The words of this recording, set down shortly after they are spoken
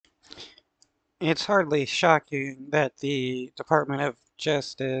It's hardly shocking that the Department of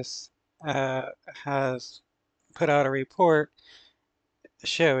Justice has put out a report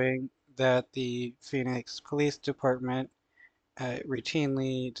showing that the Phoenix Police Department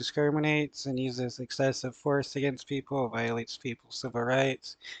routinely discriminates and uses excessive force against people, violates people's civil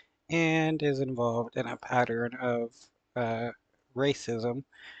rights, and is involved in a pattern of racism.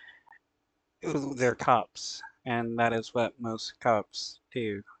 They're cops, and that is what most cops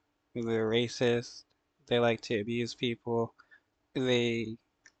do. They're racist, they like to abuse people, they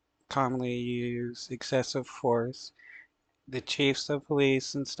commonly use excessive force. The chiefs of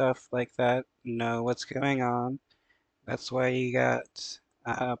police and stuff like that know what's going on. That's why you got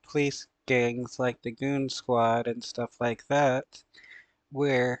police gangs like the Goon Squad and stuff like that,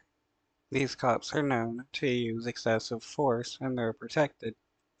 where these cops are known to use excessive force and they're protected.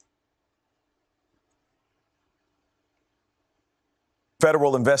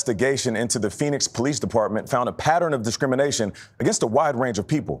 Federal investigation into the Phoenix Police Department found a pattern of discrimination against a wide range of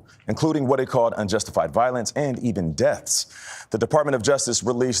people, including what it called unjustified violence and even deaths. The Department of Justice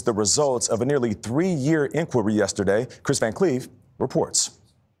released the results of a nearly 3-year inquiry yesterday. Chris Van Cleve reports.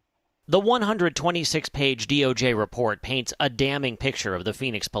 The 126-page DOJ report paints a damning picture of the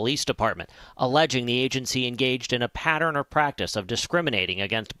Phoenix Police Department, alleging the agency engaged in a pattern or practice of discriminating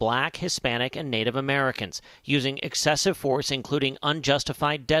against Black, Hispanic, and Native Americans, using excessive force, including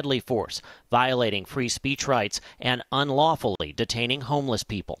unjustified deadly force, violating free speech rights, and unlawfully detaining homeless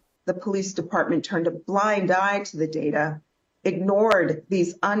people. The police department turned a blind eye to the data, ignored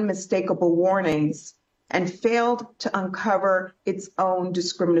these unmistakable warnings, and failed to uncover its own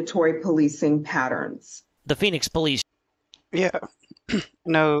discriminatory policing patterns. The Phoenix Police. Yeah,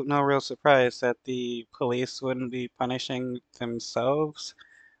 no real surprise that the police wouldn't be punishing themselves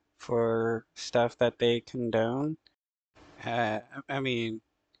for stuff that they condone. I mean,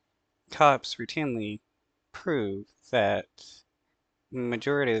 cops routinely prove that the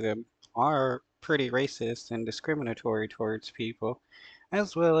majority of them are pretty racist and discriminatory towards people,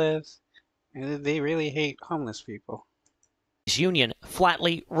 as well as they really hate homeless people. This union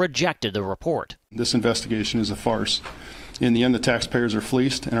flatly rejected the report. This investigation is a farce. In the end, the taxpayers are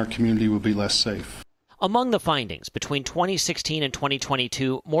fleeced and our community will be less safe. Among the findings, between 2016 and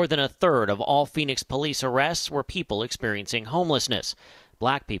 2022, more than a third of all Phoenix police arrests were people experiencing homelessness.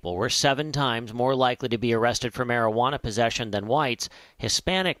 Black people were 7 times more likely to be arrested for marijuana possession than whites,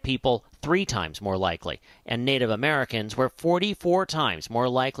 Hispanic people 3 times more likely, and Native Americans were 44 times more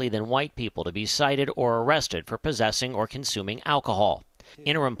likely than white people to be cited or arrested for possessing or consuming alcohol.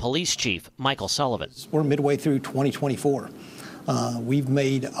 Interim Police Chief Michael Sullivan. We're midway through 2024. We've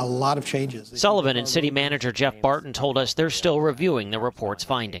made a lot of changes. Sullivan and City Manager Jeff Barton told us they're still reviewing the report's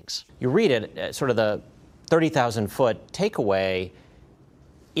findings. You read it, sort of the 30,000-foot takeaway.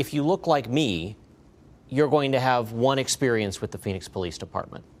 If you look like me, you're going to have one experience with the Phoenix Police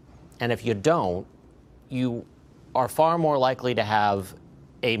Department. And if you don't, you are far more likely to have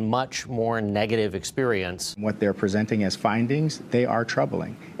a much more negative experience. What they're presenting as findings, they are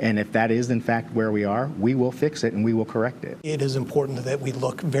troubling. And if that is, in fact, where we are, we will fix it and we will correct it. It is important that we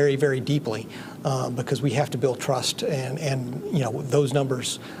look very, very deeply because we have to build trust. And you know, those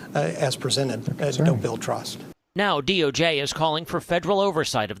numbers, as presented, don't build trust. Now DOJ is calling for federal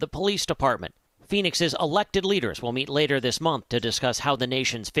oversight of the police department. Phoenix's elected leaders will meet later this month to discuss how the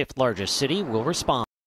nation's 5th largest city will respond.